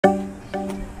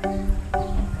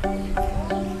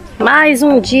Mais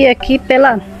um dia aqui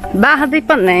pela Barra do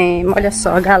Ipanema. Olha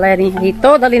só a galerinha aí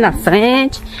toda ali na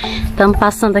frente. Estamos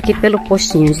passando aqui pelo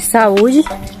postinho de saúde.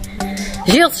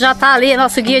 Gilson já tá ali,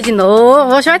 nosso guia de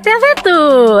novo. Hoje vai ter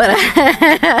aventura.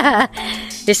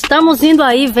 Estamos indo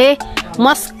aí ver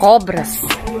umas cobras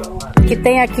que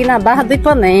tem aqui na Barra do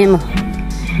Ipanema.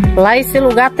 Lá esse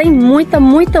lugar tem muita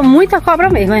cobra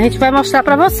mesmo. A gente vai mostrar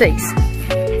pra vocês.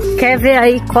 Quer ver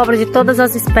aí cobra de todas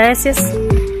as espécies?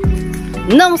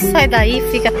 Não sai daí,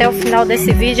 fica até o final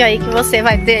desse vídeo aí que você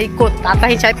vai ter aí contato. A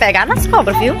gente vai pegar nas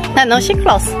cobras, viu? Não é não,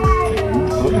 Chiclosa?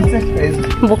 Com certeza.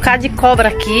 Um bocado de cobra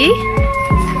aqui.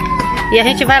 E a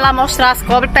gente vai lá mostrar as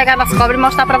cobras, pegar nas cobras e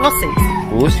mostrar pra vocês.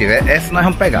 Se tiver, essa nós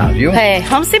vamos pegar, viu?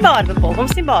 Vamos embora, meu povo,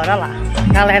 vamos embora, olha lá.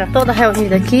 Galera toda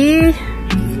reunida aqui.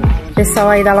 Pessoal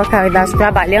aí da localidade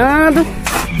trabalhando.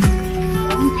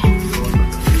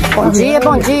 Bom dia,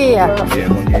 bom dia. Bom dia,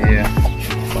 bom dia.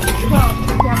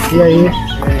 E aí?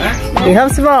 E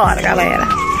vamos embora, galera.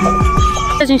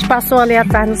 A gente passou ali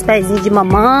atrás nos pezinhos de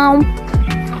mamão.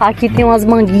 Aqui tem umas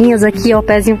manguinhas aqui, ó, o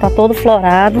pezinho tá todo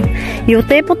florado. E o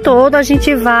tempo todo a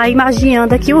gente vai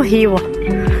imaginando aqui o rio, ó.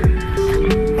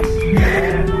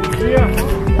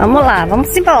 Vamos lá,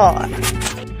 vamos embora.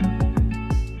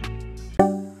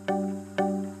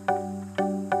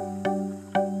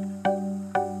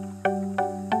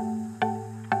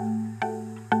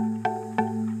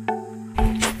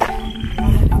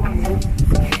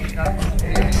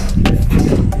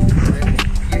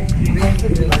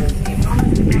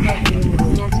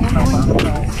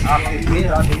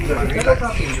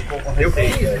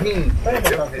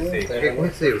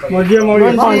 Bom dia,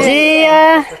 Maurício. Bom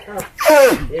dia.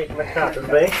 Como é que tá? Tudo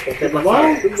bem? Tudo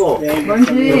bom? Tudo bom. Bom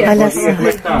dia. Olha só. Como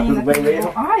é que tá? Tudo bem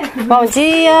mesmo? Bom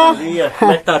dia. Bom dia.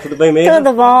 Como é que tá? Tudo bem mesmo?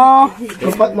 Tudo bom.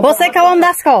 Você que é o homem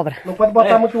das cobras. Não pode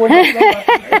botar muito olho.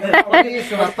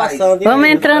 Vamos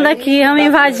entrando aqui, vamos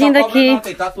invadindo aqui.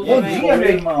 Bom dia, meu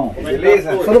irmão.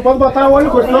 Beleza? Só não pode botar o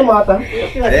olho, senão mata.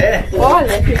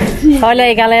 Olha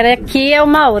aí, galera, aqui é o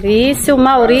Maurício. O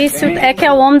Maurício é que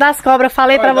é o homem das cobras.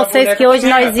 Falei pra vocês que hoje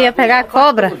nós ia pegar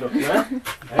cobra.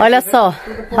 Olha só,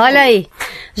 olha aí.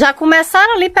 Já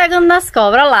começaram ali pegando nas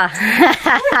cobras, olha lá.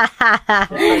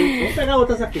 Vamos pegar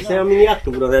outras aqui, isso é uma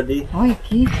miniatura, né? Olha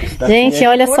aqui. Gente,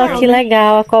 olha só que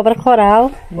legal, a cobra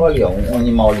coral. Olha, um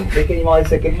animal ali. Tem que animal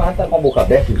esse aqui, mas tá com a boca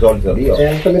aberta, os olhos ali,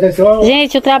 ó.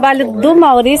 Gente, o trabalho do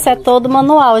Maurício é todo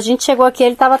manual. A gente chegou aqui,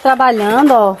 ele tava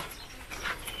trabalhando, ó.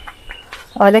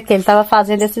 Olha aqui, ele tava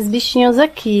fazendo esses bichinhos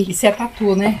aqui. Isso é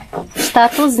tatu, né? Os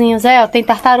tatuzinhos, ó. Tem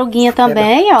tartaruguinha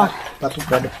também, ó. Tatu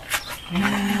pedra.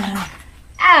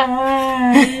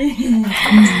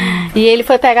 E ele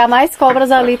foi pegar mais cobras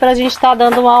ali pra gente tá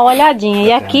dando uma olhadinha.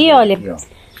 E aqui, olha,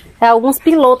 é alguns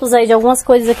pilotos aí de algumas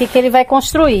coisas aqui que ele vai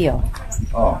construir,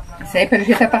 ó. Isso aí pelo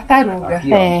jeito é tartaruga.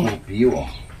 Aqui, ó, pio, ó.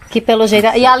 Que pelo jeito...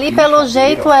 E ali pelo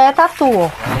jeito é tatu, ó.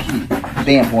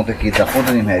 Tem a ponta aqui, da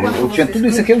ponta de médio. Eu tinha tudo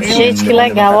isso aqui. Gente, que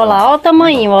legal, ó lá. Ó o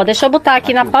tamanho, ó. Deixa eu botar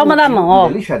aqui na palma da mão, ó.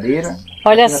 Lixadeira.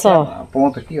 Olha só. A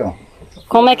ponta aqui, ó.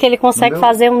 Como é que ele consegue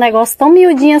fazer um negócio tão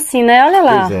miudinho assim, né? Olha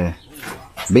lá. Pois é.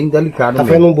 Bem delicado Tá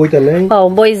mesmo. vendo um boi também. Ó,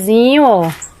 um boizinho, ó.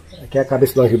 Aqui é a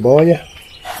cabeça da jiboia.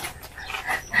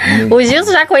 O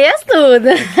Gilson já conhece tudo.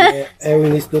 É o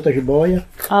início da outra jiboia.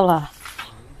 Olha lá.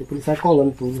 Depois ele sai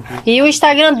colando tudo. E o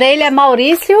Instagram dele é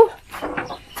Maurício...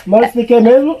 Maurício de que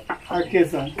mesmo?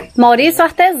 Artesão. Maurício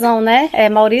Artesão, né? É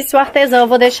Maurício Artesão. Eu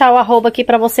vou deixar o arroba aqui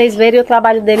pra vocês verem o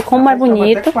trabalho dele, como é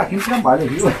bonito. Um paquinho de trabalho,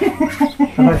 viu?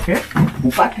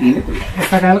 Um paquinho.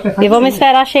 E vamos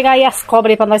esperar chegar aí as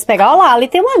cobras aí pra nós pegar. Olha lá, ali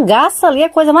tem uma garça ali, a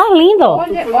coisa mais linda, ó.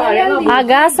 Olha ali. A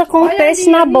garça com o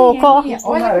peixe na boca, ó.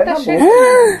 Olha que tá chegando.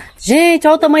 Gente,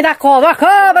 olha o tamanho da cobra. A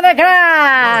cobra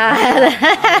negrada.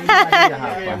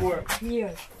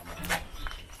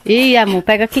 Ih, amor,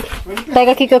 pega aqui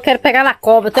que eu quero pegar na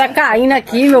cobra. Eu tô caindo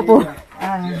aqui, meu povo.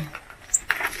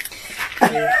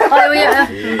 Olha,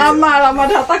 A mala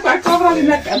já tá com a cobra ali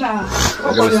na cana.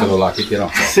 Pega o celular aqui, tira uma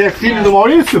foto. Você é filho do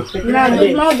Maurício? Não, do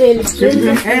irmão dele.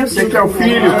 Você que é o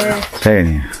filho?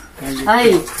 Tem.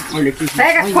 aí.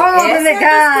 Pega a cobra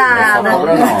negada.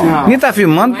 Quem tá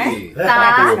filmando?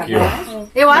 Tá.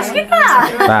 Eu acho que tá.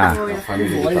 Tá.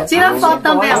 Tira foto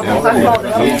também, ó, com a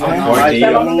cobra.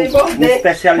 Me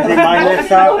especializei mais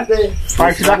nessa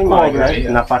parte da cobra,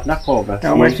 na parte da cobra.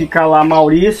 Então vai ficar lá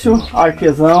Maurício,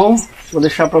 artesão. Vou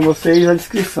deixar pra vocês a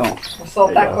descrição. Vou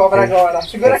soltar a cobra agora.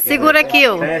 Segura aqui. Segura aqui,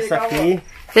 ó. Essa aqui.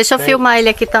 Deixa eu filmar ele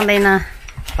aqui também na...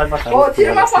 Ô,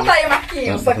 tira uma foto aí,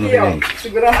 Marquinhos. Isso aqui, ó.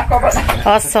 Segurando a cobra.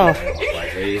 Olha só.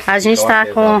 A gente tá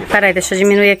com... Peraí, deixa eu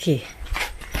diminuir aqui.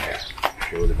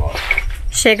 Show de bola.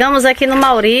 Chegamos aqui no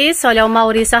Maurício, olha o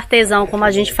Maurício artesão, como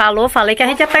a gente falou. Falei que a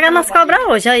gente ia pegar nas cobras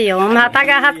hoje, aí ó, o homem já tá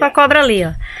agarrado com a cobra ali,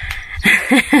 ó.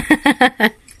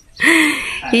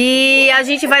 E a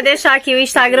gente vai deixar aqui o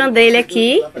Instagram dele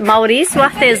aqui, Maurício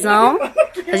Artesão.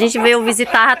 A gente veio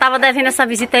visitar, já tava devendo essa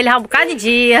visita a ele há um bocado de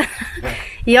dia.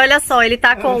 E olha só, ele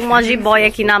tá com uma jiboia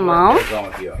aqui na mão.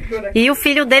 E o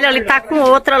filho dele ali tá com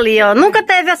outra ali, ó. Nunca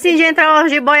teve assim de entrar uma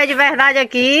jiboia de verdade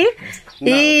aqui.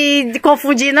 Não. E de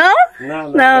confundir, não?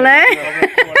 Não, né?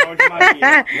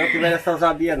 Não tiver essa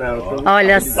ousadia, não.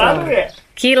 Olha só.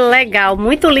 Que legal,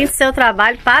 muito lindo seu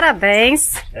trabalho,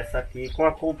 parabéns. Essa aqui com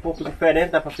a cor um pouco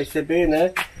diferente, dá pra perceber,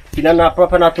 né? Que na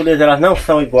própria natureza elas não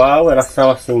são igual, elas são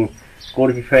assim,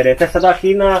 cores diferentes. Essa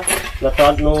daqui na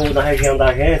região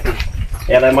da gente,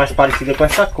 ela é mais parecida com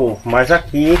essa cor. Mas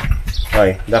aqui,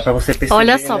 olha, dá pra você perceber.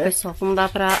 Olha só, né? pessoal, como dá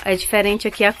pra... É diferente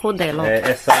aqui a cor dela, ó.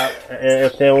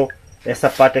 Eu tenho essa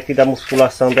parte aqui da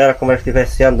musculação dela, como ela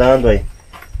estivesse andando aí.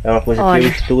 É uma coisa que eu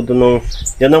estudo,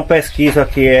 eu não pesquiso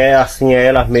aqui, assim é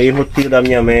ela mesmo, tiro da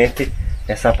minha mente.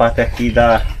 Essa parte aqui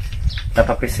dá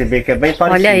pra perceber que é bem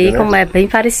parecido. Olha aí, né? como é bem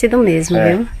parecido mesmo,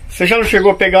 viu? Você já não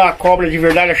chegou a pegar uma cobra de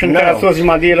verdade achando que era suas de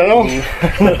madeira, não?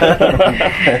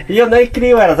 E eu nem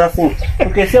crio elas assim,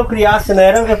 porque se eu criasse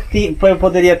nela, eu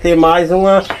poderia ter mais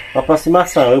uma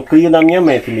aproximação. Eu crio na minha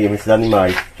mente mesmo esses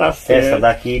animais. Tá certo. Essa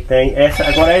daqui tem,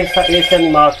 agora esse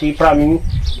animal aqui pra mim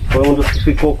foi um dos que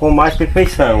ficou com mais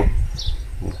perfeição.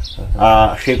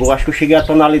 Acho que eu cheguei à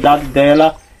tonalidade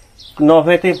dela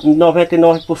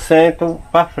 99%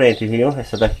 pra frente, viu?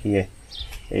 Essa daqui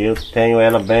eu tenho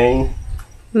ela bem...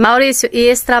 Maurício, e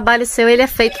esse trabalho seu, ele é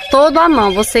feito todo à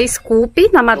mão? Você esculpe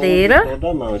na madeira? Todo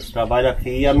à mão. Esse trabalho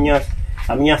aqui, as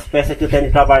minhas peças que eu tenho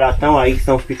de trabalhar estão aí, que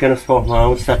são os pequenos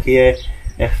formão. Isso aqui é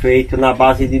feito na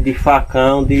base de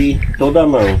facão de toda a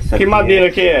mão. Que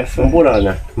madeira que é essa?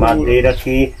 Umburana. Madeira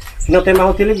que não tem mais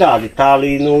utilidade. Tá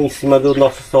ali em cima do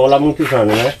nosso solo há muitos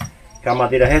anos, né? Que é uma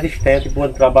madeira resistente, boa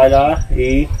de trabalhar.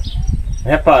 E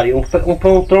repare, um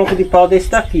tronco de pau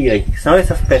desse daqui aí. São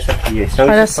essas peças aqui, são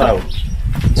olha esses só. pau.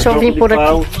 Deixa eu vir por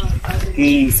aqui.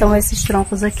 Que... São esses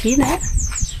troncos aqui, né?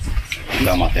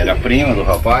 Da matéria-prima do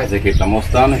rapaz, aqui ele tá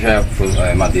mostrando, já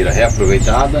é madeira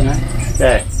reaproveitada, né?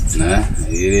 Né?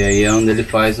 E aí é onde ele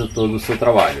faz todo o seu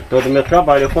trabalho. Todo o meu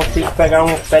trabalho. Eu consigo pegar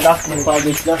um pedaço de pau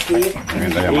desse daqui. A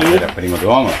matéria-prima do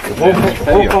homem?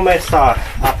 Vou começar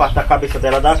a parte da cabeça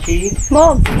dela daqui.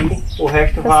 Bom, e o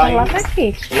resto vai...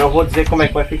 aqui. Não vou dizer como é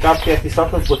que vai ficar, porque aqui só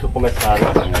depois que eu começar, né?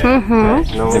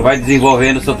 Você vai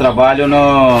desenvolvendo o seu trabalho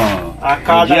no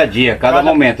dia a dia, cada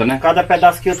momento, né? Cada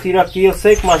pedaço que eu tiro aqui, eu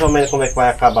sei que mais ou menos como é que vai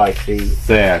acabar isso aí.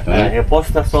 Certo, né? Eu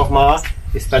posso transformar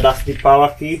esse pedaço de pau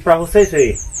aqui pra vocês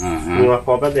verem. Em uma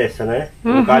cobra dessa, né?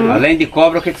 Além de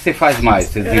cobra, o que você faz mais?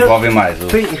 Você desenvolve mais?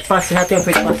 Já tenho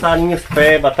feito passarinhos,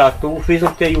 peba, tatu, fiz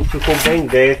um teio que ficou bem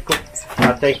deco.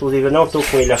 Até inclusive eu não estou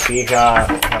com ele aqui, já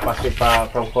passei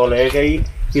para um colega e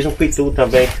fiz um pitu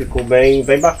também que ficou bem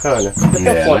bacana. Eu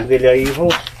tenho foto dele aí,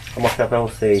 vou mostrar para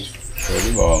vocês. Show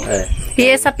de bola. E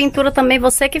essa pintura também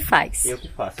você que faz? Eu que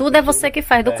faço. Tudo é você que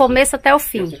faz, do começo até o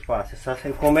fim. Eu que faço.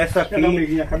 Começa aqui,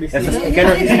 essas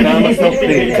pequenas escamas são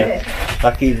feitas.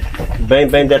 Aqui,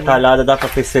 bem detalhada, dá para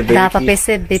perceber. Dá para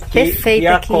perceber, perfeito. E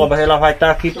a aqui. cobra, ela vai estar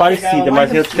aqui parecida,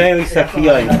 mas eu tenho isso aqui,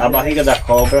 olha, a barriga da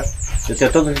cobra. Eu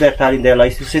tenho todos os detalhes dela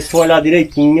aí. Se vocês for olhar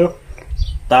direitinho,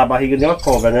 tá a barriga de uma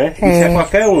cobra, né? Isso é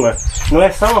qualquer uma. Não é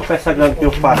só uma peça grande que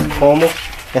eu faço, como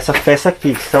essas peças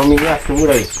aqui, que são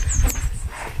miniaturas aí.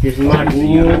 Esse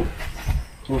maguinho,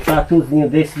 um tatuzinho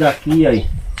desse daqui aí.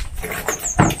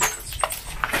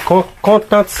 Com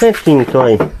tantos centímetros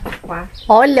aí.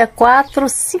 Olha, 5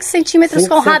 centímetros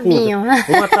com rabinho.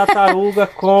 Uma tartaruga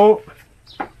com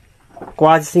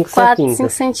quase 5 centímetros. 5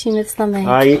 centímetros também.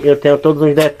 Aí eu tenho todos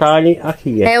os detalhes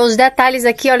aqui. Os detalhes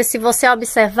aqui, olha, se você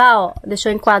observar, ó, deixa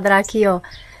eu enquadrar aqui, ó.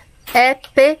 É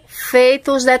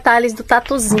perfeito os detalhes do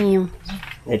tatuzinho.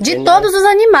 De todos os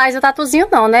animais, o tatuzinho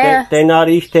não, né? Tem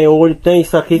nariz, tem olho, tem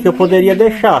isso aqui que eu poderia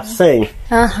deixar sem.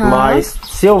 Mas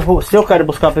se eu quero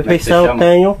buscar a perfeição, eu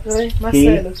tenho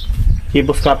que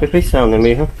buscar a perfeição, não é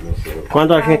mesmo?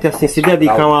 Quando a gente assim se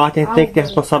dedica a uma arte, a gente tem que ter a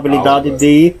responsabilidade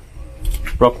de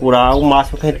procurar o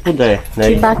máximo que a gente puder, né?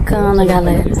 Que bacana,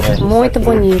 galera. Muito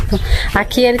bonito.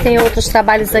 Aqui ele tem outros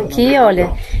trabalhos aqui,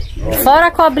 olha. Fora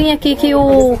a cobrinha aqui que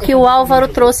o Álvaro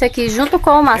trouxe aqui junto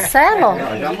com o Marcelo, ó.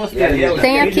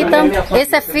 Tem aqui também.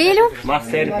 Esse é filho?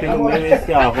 Marcelo, filho meu,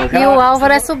 esse Álvaro. E o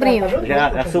Álvaro é sobrinho.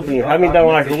 Já é sobrinho. Vai me dar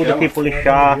uma ajuda aqui para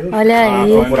lixar. Olha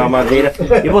aí. Procurar madeira.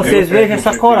 E vocês vejam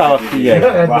essa coral aqui, aí.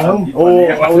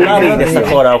 O nariz dessa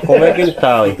coral, como é que ele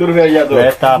tá, aí?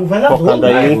 Tá focando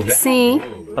aí. Sim.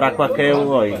 para qualquer um.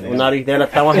 Olha, o nariz dela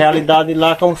tá uma realidade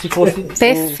lá como se fosse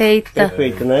perfeita.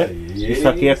 Perfeito, né? Isso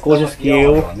aqui é coisas que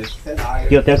eu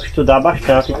tenho que estudar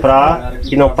bastante para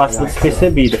que não passe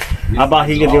despercebida. A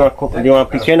barriga de uma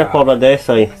pequena cobra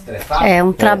dessa aí. É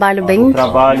um trabalho bem... Um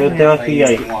trabalho eu tenho aqui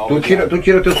aí. Tu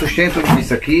tira o teu sustento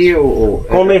disso aqui? Ou...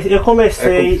 Eu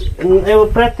comecei, eu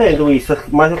pretendo isso,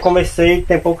 mas eu comecei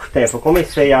tem pouco tempo. Eu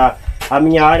comecei a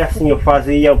minha área assim, eu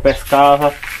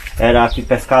pescava, era aqui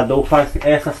pescador,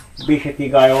 essas bichas aqui,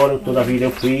 gaiola, toda a vida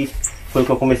eu fiz. Foi que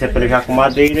eu comecei a pelejar com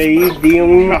madeira e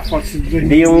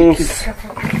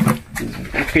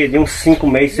de uns 5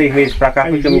 meses, 6 meses pra cá,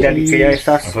 porque eu me dediquei a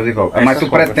essas. Mas tu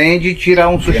pretende tirar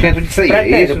um sustento disso aí?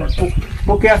 Pretendo,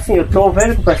 porque assim, eu tô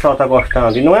vendo que o pessoal tá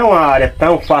gostando. E não é uma área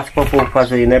tão fácil para o povo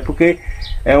fazer, né? Porque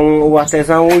o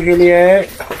artesão hoje ele é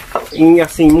em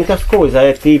assim, muitas coisas.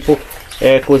 É tipo,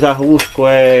 coisa rústica,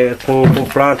 com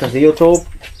plantas. E eu tô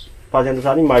fazendo os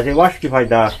animais. Eu acho que vai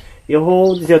dar. Eu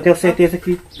vou dizer, eu tenho certeza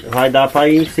que vai dar para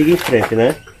ir seguir em frente,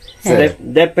 né?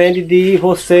 Depende de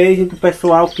vocês e do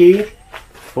pessoal que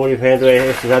forem vendo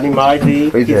esses animais e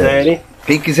quiserem.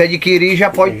 Quem quiser adquirir já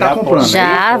pode estar comprando.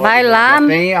 Já, vai lá.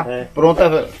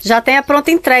 Já tem a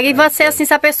pronta entrega. E você, assim,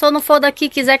 se a pessoa não for daqui e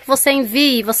quiser que você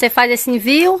envie, você faz esse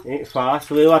envio?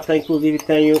 Faço. Eu até, inclusive,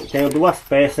 tenho 2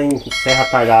 peças em Serra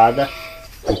Talhada.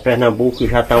 Em Pernambuco,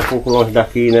 já está um pouco longe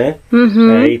daqui, né?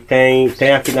 Uhum. E tem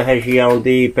aqui na região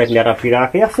de perto de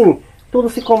Arapiraca. E assim, tudo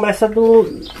se começa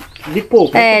de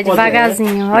pouco.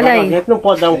 Devagarzinho, né? Olha aí. A gente não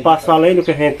pode dar um passo além do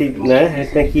que a gente, né? A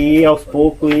gente tem que ir aos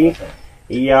poucos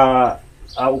e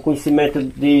o conhecimento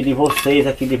de vocês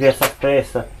aqui, de ver essas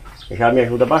peças, já me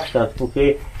ajuda bastante.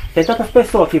 Porque tem tantas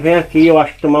pessoas que vêm aqui, eu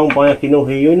acho que tomar um banho aqui no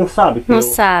Rio e não sabe.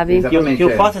 Que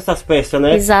eu faço essas peças,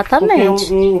 né? Exatamente.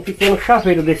 Porque um pequeno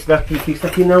chaveiro desse daqui, que isso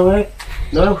aqui não é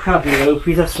um chaveiro. Eu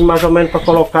fiz assim mais ou menos para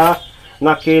colocar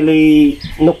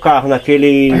no carro,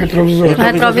 naquele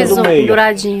retrovisor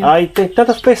douradinho. Aí tem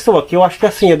tantas pessoas que eu acho que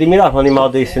assim, admiravam um animal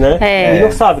desse, né? E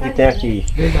não sabe o que tem aqui.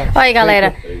 Olha aí,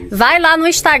 galera, vai lá no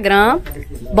Instagram,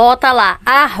 bota lá,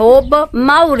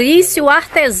 @Maurício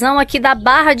Artesão aqui da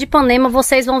Barra de Ipanema,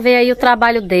 vocês vão ver aí o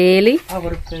trabalho dele.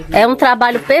 É um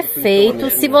trabalho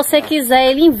perfeito. Se você quiser,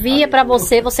 ele envia pra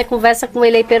você, você conversa com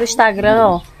ele aí pelo Instagram,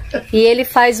 ó. E ele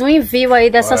faz um envio aí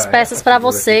dessas peças pra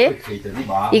você.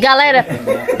 E galera,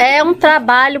 é um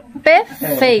trabalho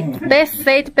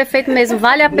perfeito mesmo.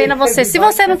 Vale a pena você. Se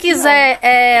você não quiser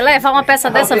levar uma peça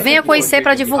dessa, venha conhecer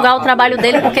pra divulgar o trabalho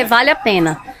dele, porque vale a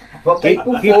pena.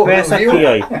 Que peça aqui,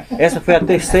 olha. Essa foi a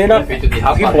terceira que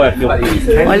boa que eu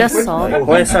fiz. Olha só.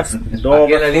 Com essas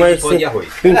dobras, com essa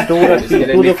pintura aqui,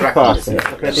 tudo eu faço.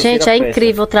 Gente, é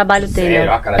incrível o trabalho dele.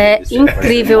 É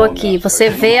incrível aqui.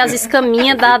 Você vê as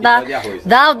escaminhas,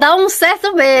 dá um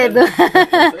certo medo.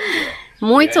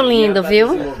 Muito lindo,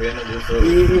 viu?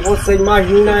 E você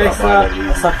imagina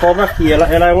essa cobra aqui, ela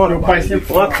é uma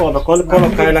cobra. Quando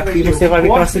colocar ela aqui, você vai ver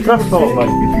que ela se transforma.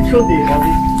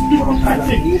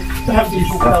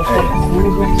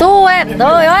 Tu é doido,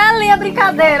 olha ali a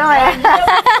brincadeira, olha.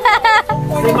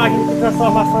 Você imagina que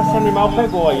transformação esse animal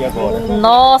pegou aí agora.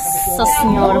 Nossa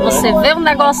senhora, você vê um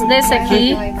negócio desse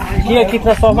aqui. E aqui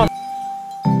transforma.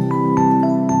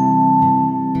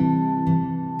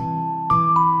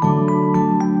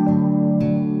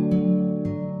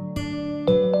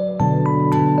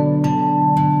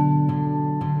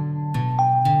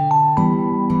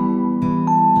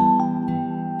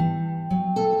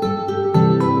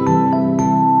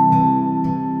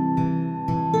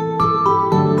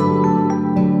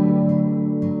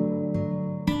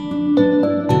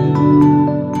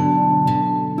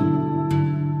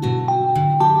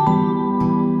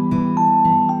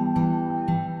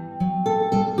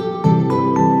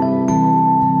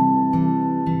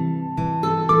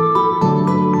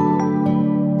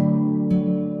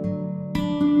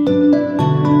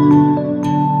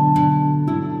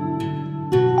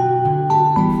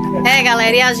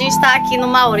 Galera, e a gente tá aqui no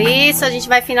Maurício, a gente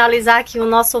vai finalizar aqui o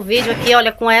nosso vídeo aqui,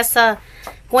 olha, com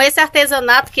esse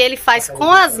artesanato que ele faz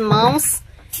com as mãos,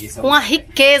 com uma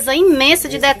riqueza imensa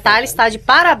de detalhes, tá? De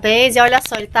parabéns, e olha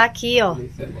só, ele tá aqui, ó.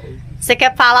 Você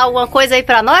quer falar alguma coisa aí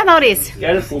pra nós, Maurício?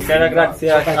 Quero sim, quero agradecer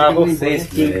a vocês,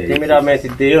 que primeiramente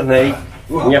Deus, né, e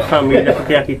minha família,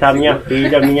 porque aqui tá minha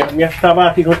filha, minha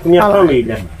trabalha aqui junto com minha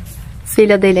família.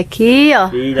 Filha dele aqui, ó.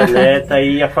 Filha, neta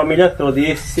e a família toda.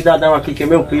 E esse cidadão aqui, que é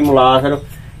meu primo Lázaro,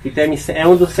 que é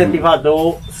um dos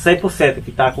incentivadores 100% que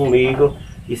está comigo.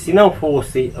 E se não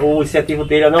fosse o incentivo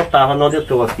dele, eu não estava onde eu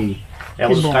estou aqui. É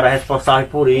um dos caras responsáveis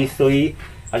por isso. E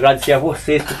agradecer a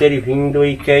vocês por terem vindo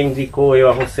e quem indicou eu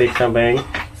a vocês também.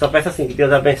 Só peço assim, que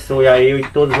Deus abençoe a eu e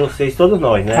todos vocês, todos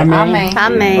nós, né? Amém.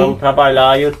 Amém. Vamos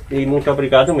trabalhar e muito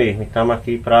obrigado mesmo. Estamos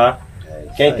aqui para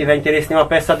quem tiver interesse em uma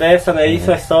peça dessa, né?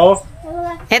 Isso é só...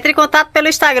 Entre em contato pelo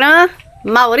Instagram,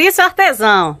 Maurício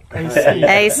Artesão.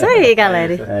 É isso aí,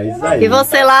 galera. É isso aí. E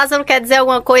você, Lázaro, quer dizer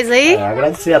alguma coisa aí?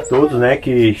 Agradecer a todos, né, que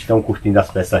estão curtindo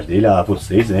as peças dele, a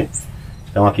vocês, né?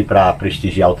 Estão aqui para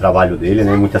prestigiar o trabalho dele,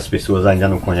 né? Muitas pessoas ainda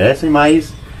não conhecem,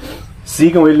 mas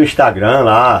sigam ele no Instagram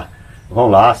lá. Vão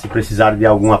lá, se precisarem de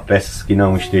alguma peça que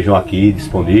não estejam aqui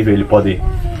disponível, ele pode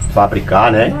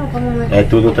fabricar, né? É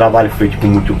tudo um trabalho feito com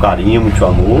muito carinho, muito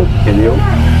amor, entendeu?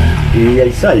 E é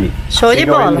isso aí. Show de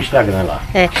bola. No Instagram lá.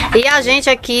 E a gente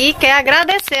aqui quer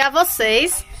agradecer a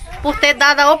vocês por ter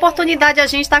dado a oportunidade de a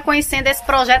gente estar conhecendo esse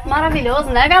projeto maravilhoso,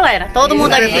 né, galera? Todo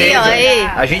mundo aqui, ó, aí.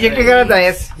 A gente é que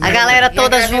agradece. A galera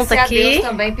toda junta a aqui. Deus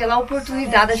também pela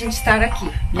oportunidade de a gente estar aqui.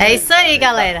 É isso aí,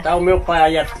 galera. Tá o meu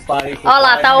pai aí, pai. Olha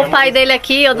lá, tá o pai dele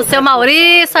aqui, ó, do seu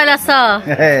Maurício, olha só.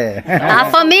 A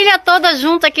família toda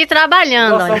junta aqui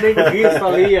trabalhando. Nosso amigo Gilson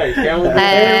ali, ó, que é um...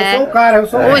 Eu sou o cara, eu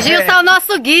sou o O Gilson é o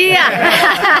nosso guia.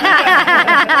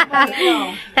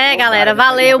 Galera,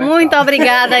 valeu, muito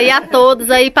obrigada aí a todos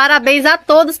aí, parabéns a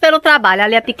todos pelo trabalho.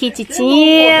 Ali a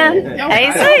Piquititinha, é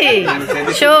isso aí,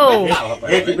 show.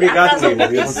 Gente, obrigado mesmo,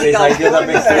 viu? Vocês aí, Deus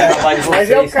abençoe o trabalho de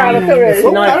vocês.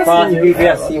 Não é fácil viver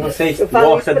assim, vocês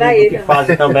gostam do que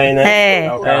fazem também, né?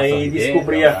 E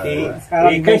descobrir aqui,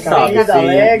 e quem sabe,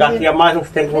 se daqui a mais uns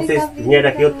tempos vocês vierem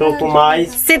aqui, eu tô com mais...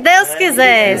 Se Deus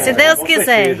quiser, se Deus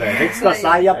quiser. Vem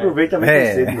descansar e aproveita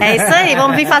mesmo. É isso aí,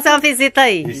 vamos vir fazer uma visita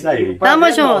aí. Isso aí.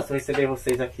 Tamo junto. Receber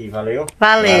vocês aqui, valeu?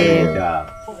 Valeu.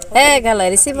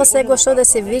 Galera, e se você gostou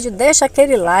desse vídeo, deixa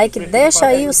aquele like, deixa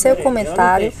aí o seu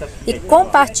comentário e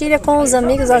compartilha com os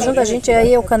amigos, ajuda a gente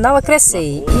aí o canal a crescer.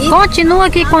 E continua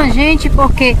aqui com a gente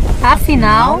porque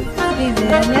afinal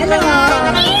viver é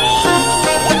melhor.